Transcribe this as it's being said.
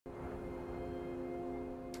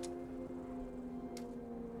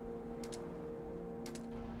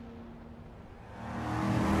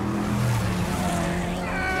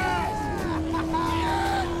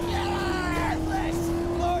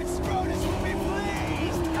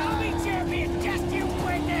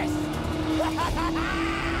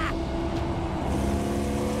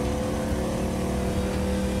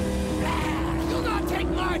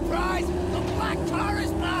prize! The black tar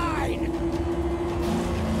is mine!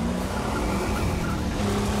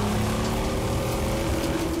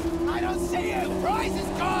 I don't see you! Prize is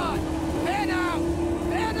gone! There now!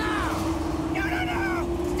 There now! No, no,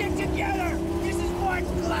 no! Stick together! This is one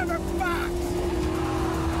clever fox!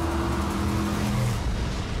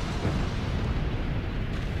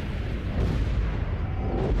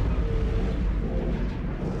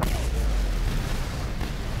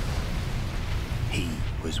 He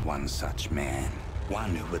was one such man,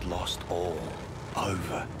 one who had lost all,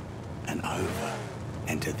 over and over,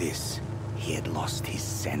 and to this, he had lost his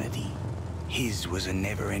sanity. His was a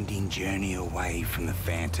never-ending journey away from the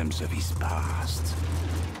phantoms of his past.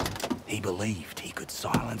 He believed he could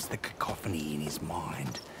silence the cacophony in his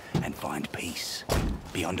mind and find peace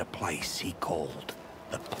beyond a place he called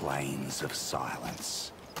the Plains of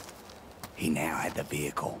Silence. He now had the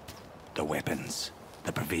vehicle, the weapons,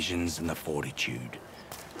 the provisions and the fortitude.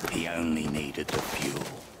 He only needed the fuel.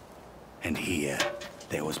 And here,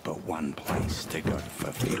 there was but one place to go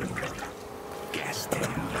for fuel.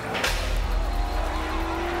 Gastown.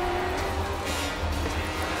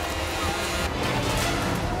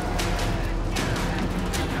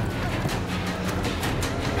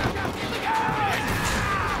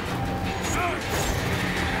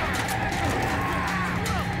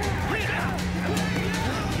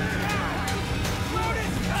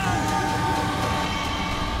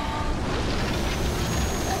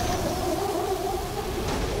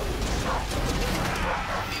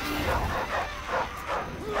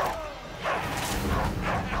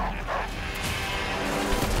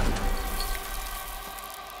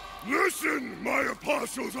 Listen, my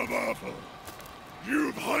apostles of Alpha!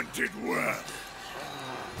 You've hunted well.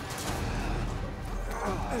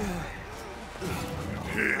 And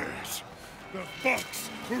here's the fox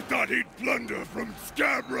who thought he'd plunder from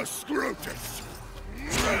Scabra Scrotus.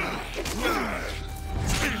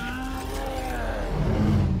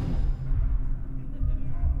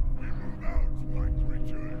 We move out, my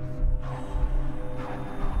creatures.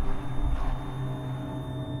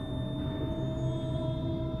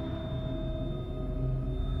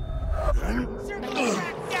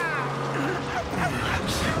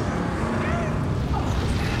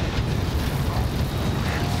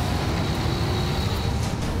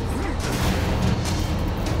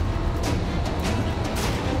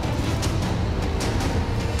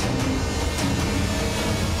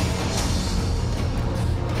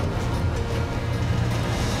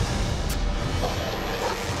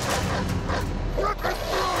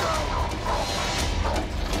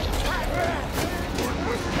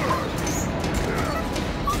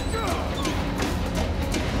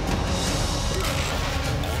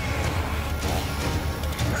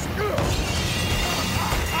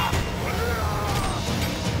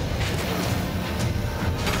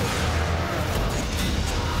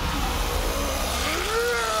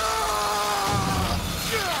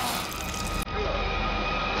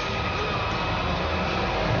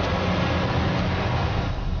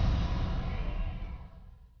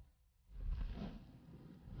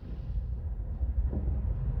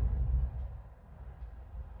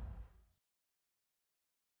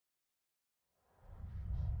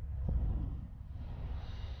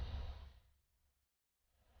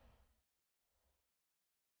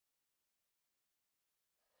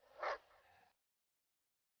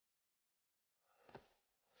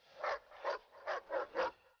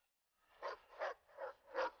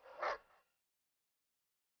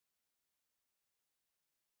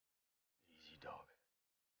 Dog.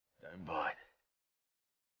 Don't bite.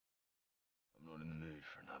 I'm not in the mood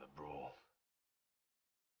for another brawl.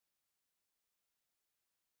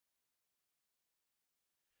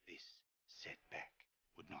 This setback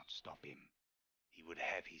would not stop him. He would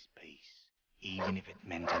have his peace, even if it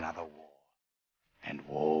meant another war. And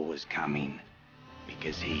war was coming,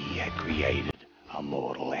 because he had created a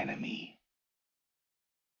mortal enemy.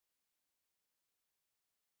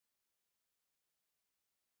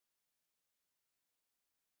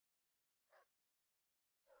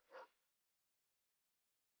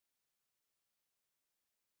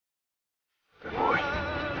 Good boy.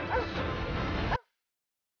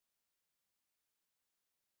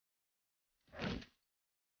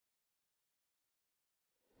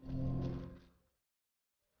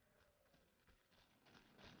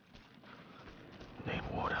 Need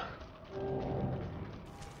water.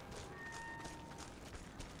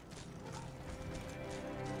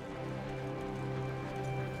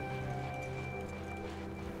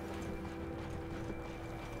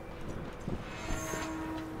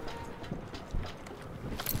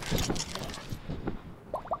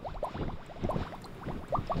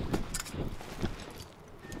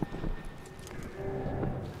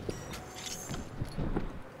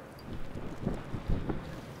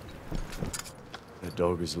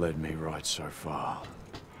 Dog has led me right so far.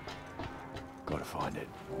 Gotta find it.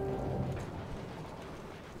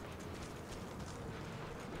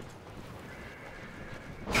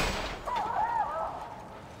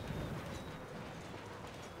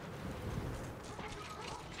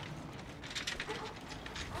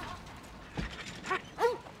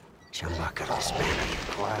 Chumbuck of the Spanish.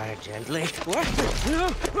 Quiet, gently. What?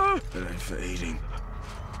 It ain't for eating.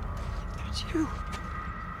 It's you.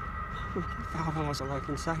 Foul laws alike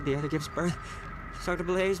inside the other gives birth. So to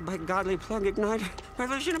blaze by godly plug ignite.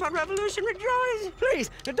 Revolution about revolution, rejoice!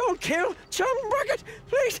 Please, don't kill Chumbucket!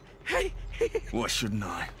 Please! Hey! Why shouldn't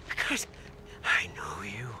I? Because I know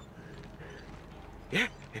you. Yeah,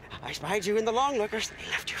 I spied you in the long lookers.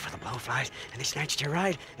 They left you for the blowflies, and they snatched your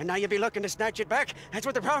ride. And now you'll be looking to snatch it back. That's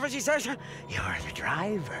what the prophecy says. You're the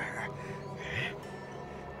driver.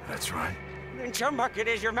 That's right. Then Chumbucket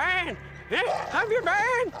is your man. Yeah, I'm your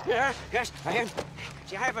man. Yeah, yes, I am.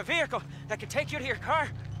 See, I have a vehicle that can take you to your car.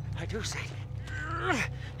 I do say.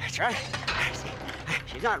 That's right. See,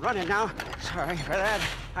 she's not running now. Sorry for that.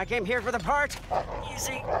 I came here for the parts. You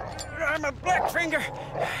see, I'm a Blackfinger.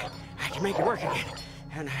 I can make it work again.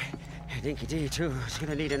 And Dinky D, too, is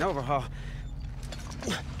gonna need an overhaul.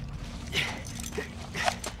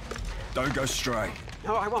 Don't go stray.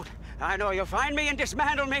 No, I won't. I know you'll find me and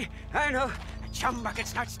dismantle me. I know.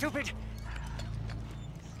 Chumbucket's not stupid.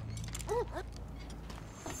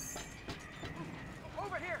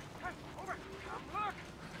 Over here. Over. Come look.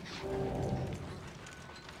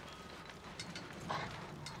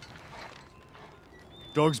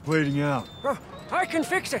 Dog's bleeding out. Oh, I can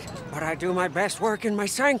fix it, but I do my best work in my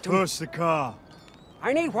sanctum. Push the car.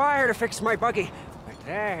 I need wire to fix my buggy, but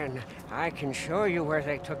then I can show you where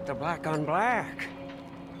they took the black on black.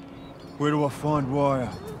 Where do I find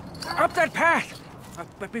wire? Up that path!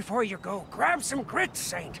 But before you go, grab some grit,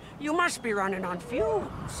 Saint. You must be running on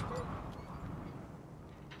fumes.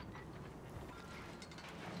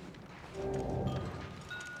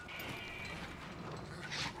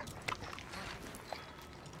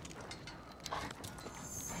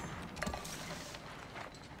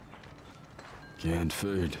 Canned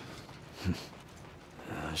food.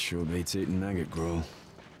 Sure beats eating maggot gruel.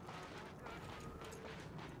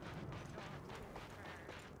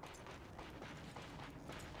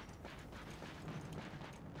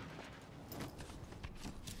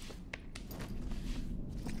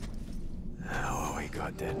 What we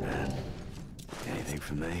got, dead man? Anything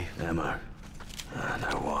for me? Ammo?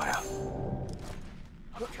 No wire.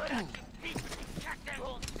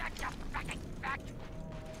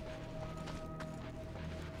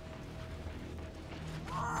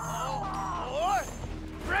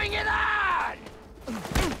 Bring it on! You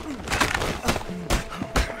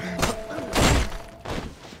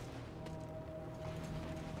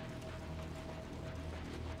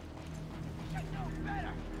know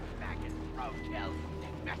better. Back in roadkill,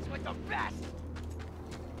 they mess with the best.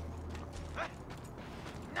 Huh?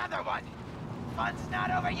 Another one. Fun's not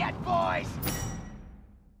over yet, boys.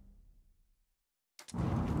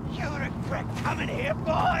 You regret coming here,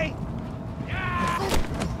 boy.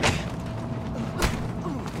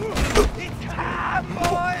 It's time,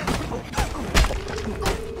 boys!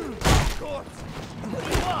 Corpse!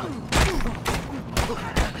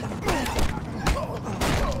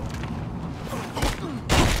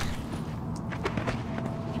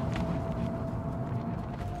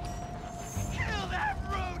 Kill that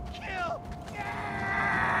roadkill!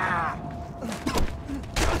 Yeah!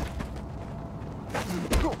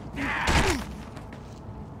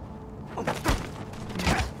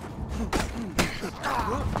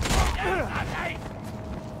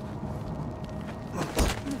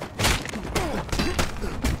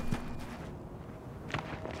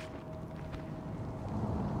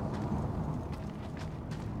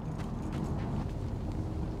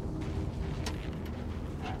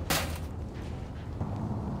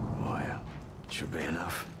 Wire. Should be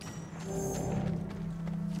enough.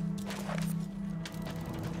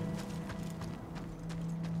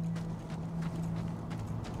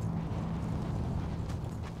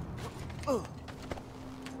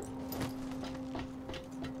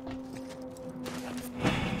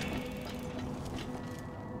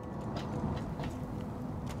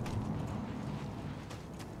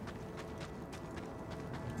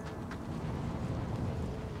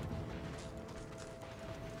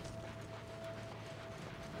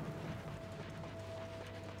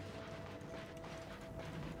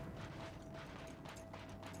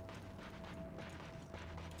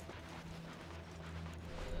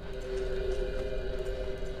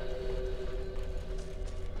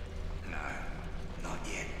 Not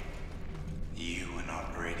yet. You were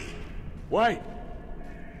not ready. Wait!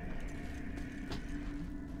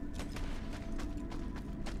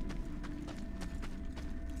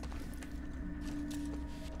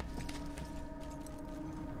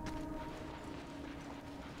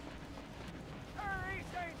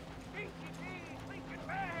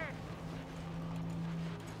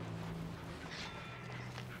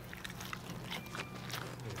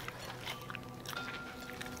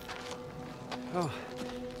 Oh.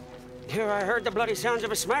 Here, I heard the bloody sounds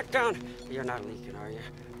of a smackdown. You're not leaking, are you?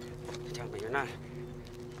 Tell me you're not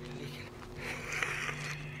leaking.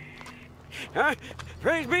 Huh?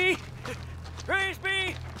 Praise be! Praise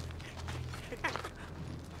be!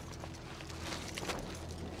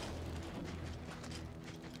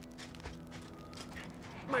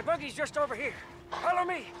 My buggy's just over here. Follow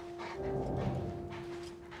me.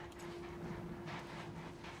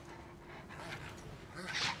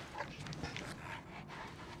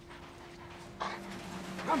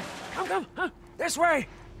 Come. Huh? This way.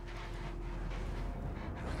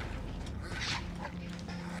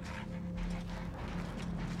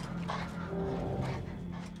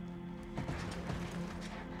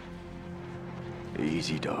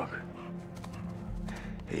 Easy, dog.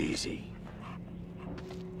 Easy.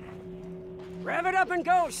 Rev it up and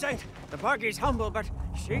go, Saint. The buggy's humble, but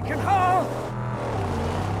she can haul.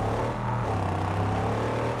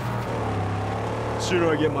 The sooner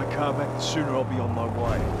I get my car back, the sooner I'll be on my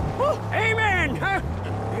way. Woo, amen! Huh?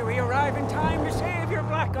 May we arrive in time to save your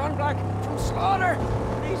black on black from slaughter.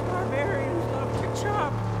 These barbarians love to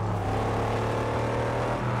chop.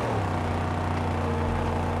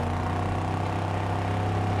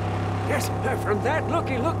 Yes, from that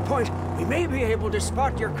looky-look point, we may be able to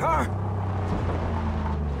spot your car.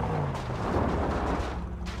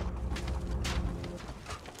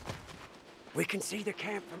 We can see the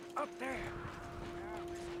camp from up there.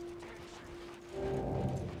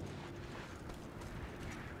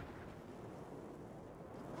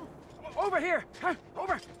 Over here! Huh?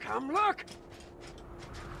 Over! Come look!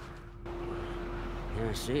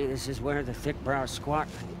 Yeah, see, this is where the thick brows squat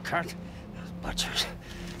and cut. Those butchers.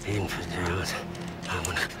 Infidels.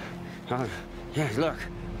 Oh, yeah, look.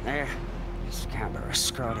 There.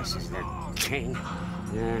 Scabrous Scrotus is their king.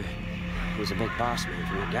 Yeah. He's a big boss man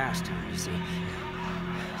from the gas town, you see.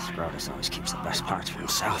 Scrotus always keeps the best parts for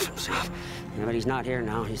himself. Yeah, but he's not here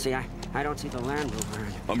now. You see, I don't see the Land Rover.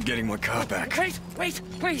 I'm getting my car back. Wait,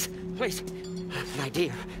 please. An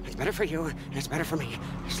idea. It's better for you, and it's better for me.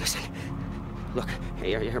 Just listen. Look,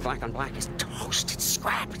 your black on black is toast. It's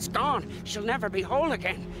scrap. It's gone. She'll never be whole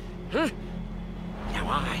again. Huh? Now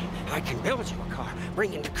I can build you a car,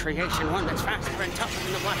 bring into creation one that's faster and tougher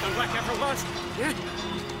than the black on black ever was. Yeah?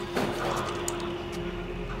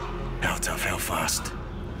 How tough, how fast?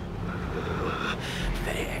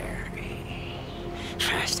 Very.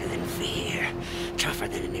 Faster than fear. Tougher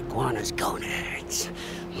than an iguana's gonads.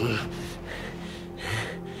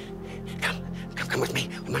 Come with me.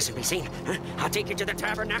 We mustn't be seen. Huh? I'll take you to the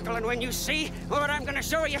tabernacle, and when you see what I'm gonna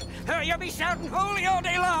show you, you'll be shouting holy all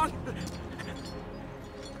day long.